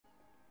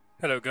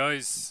Hello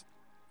guys,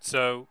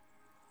 so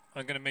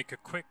I'm going to make a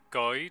quick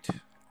guide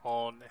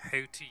on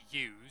how to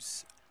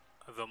use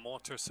the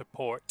mortar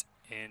support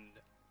in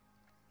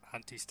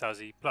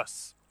Antistasi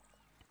Plus.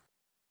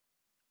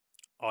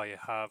 I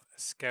have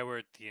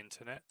scoured the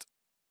internet,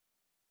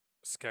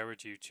 scoured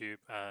YouTube,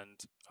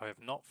 and I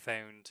have not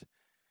found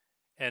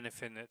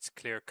anything that's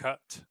clear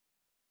cut.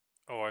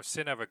 Or I've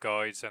seen other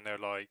guides and they're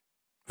like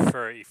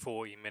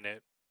 30-40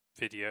 minute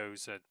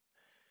videos and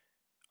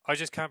I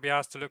just can't be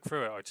asked to look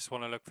through it. I just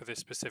want to look for this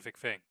specific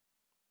thing.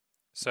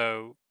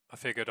 So I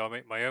figured I'll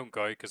make my own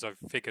guide because I've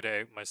figured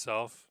it out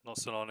myself not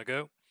so long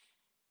ago.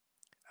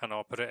 And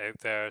I'll put it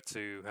out there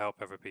to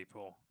help other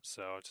people.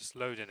 So I'll just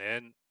load it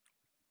in.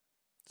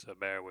 So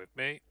bear with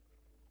me.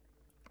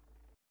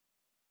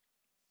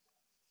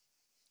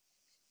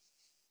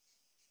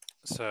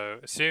 So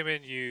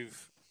assuming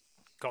you've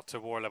got to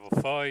war level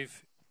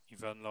 5,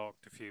 you've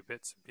unlocked a few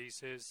bits and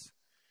pieces.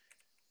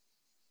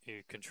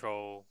 You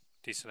control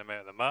a decent amount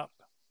of the map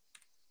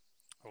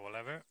or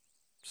whatever.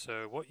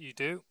 So what you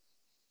do,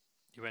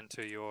 you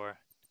enter your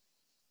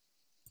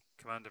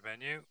commander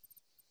menu.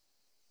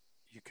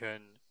 You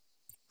can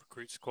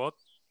recruit squad.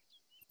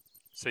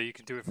 So you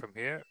can do it from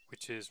here,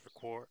 which is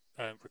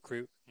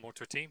recruit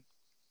mortar team,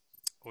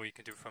 or you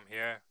can do it from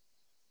here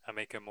and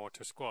make a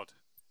mortar squad.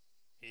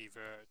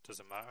 Either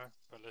doesn't matter,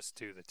 but let's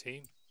do the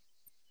team.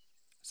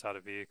 Let's add a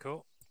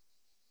vehicle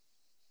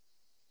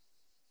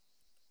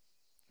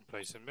and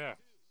place him there.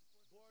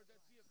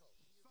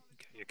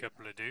 Get you a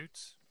couple of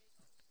dudes.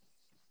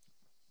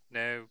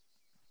 Now,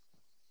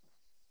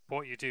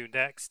 what you do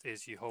next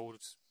is you hold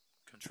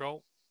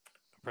control,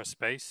 press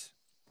space,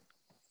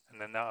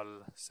 and then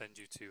that'll send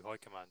you to high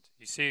command.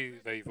 You see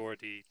they've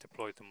already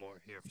deployed the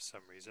mortar here for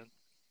some reason.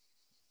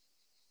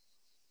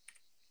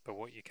 But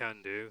what you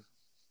can do,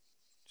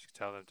 just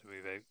tell them to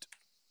move out.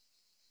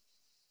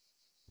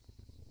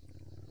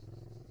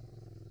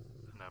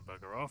 And now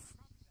bugger off.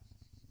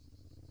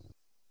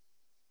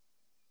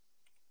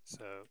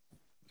 So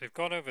they've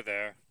gone over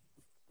there.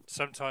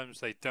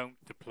 Sometimes they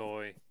don't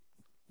deploy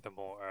the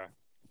mortar.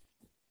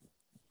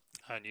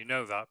 And you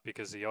know that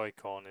because the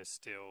icon is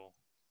still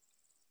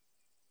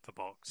the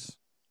box.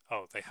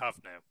 Oh, they have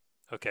now.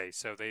 Okay,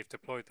 so they've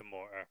deployed the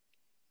mortar.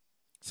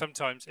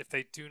 Sometimes if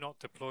they do not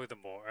deploy the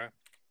mortar,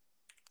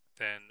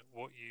 then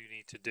what you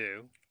need to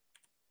do,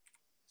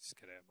 let's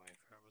get out my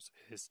information,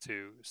 is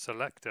to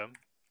select them,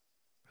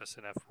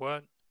 pressing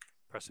F1,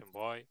 pressing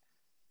Y,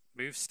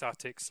 move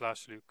static /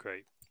 loot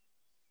crate.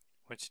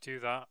 Once you do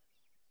that,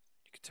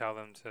 you can tell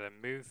them to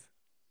then move,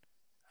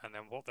 and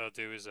then what they'll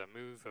do is they'll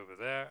move over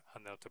there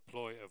and they'll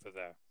deploy over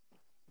there.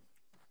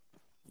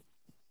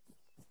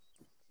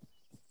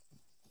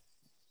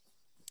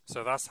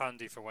 So that's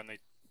handy for when they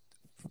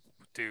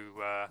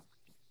do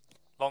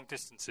long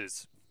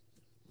distances.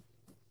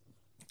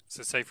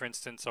 So say for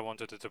instance I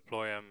wanted to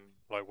deploy them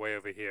like way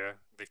over here.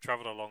 They've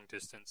traveled a long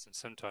distance and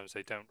sometimes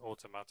they don't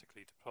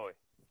automatically deploy,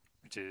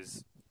 which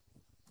is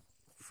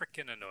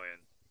freaking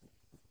annoying.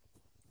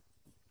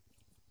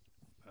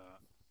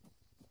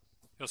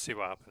 You'll see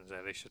what happens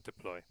there. They should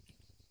deploy.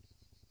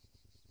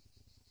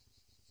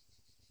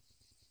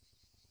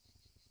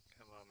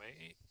 Come on,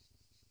 matey.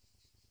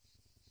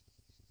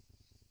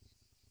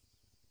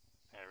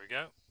 There we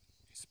go.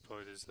 He's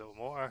deployed his little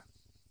mortar.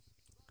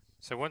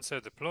 So once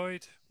they're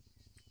deployed,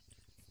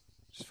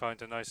 just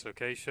find a nice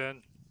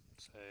location.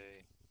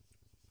 Say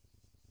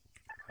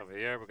over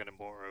here, we're going to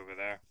mortar over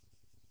there.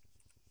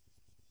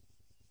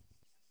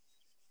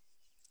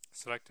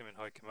 Select them in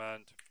high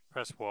command,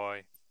 press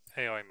Y,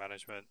 AI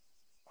management,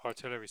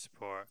 artillery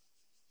support,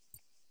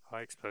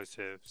 high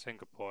explosive,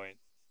 single point,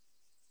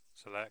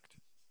 select.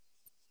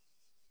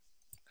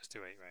 Let's do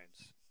 8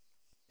 rounds.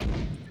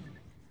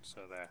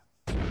 So there,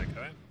 so they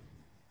go in.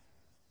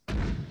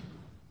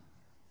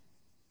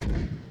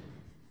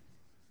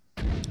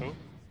 Oh,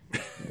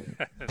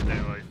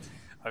 now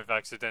I've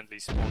accidentally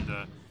spawned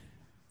a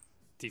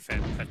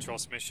defend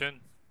Petros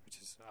mission,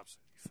 which is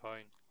absolutely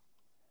fine.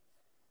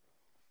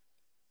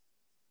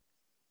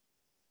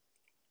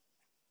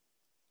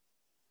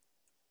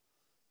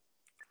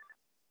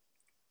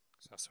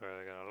 So that's where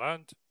they're going to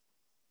land.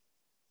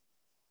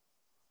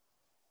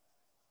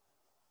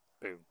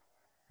 Boom.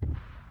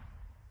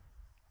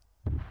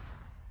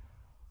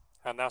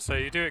 And that's how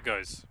you do it,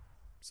 guys.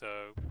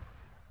 So,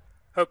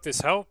 hope this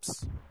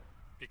helps,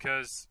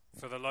 because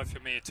for the life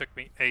of me it took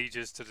me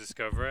ages to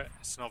discover it.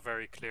 It's not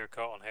very clear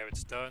cut on how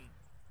it's done.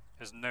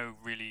 There's no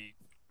really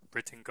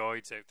written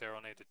guides out there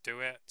on how to do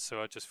it,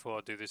 so I just thought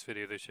I'd do this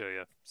video to show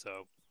you.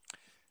 So,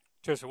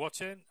 cheers for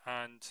watching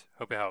and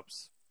hope it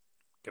helps.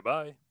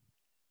 Goodbye.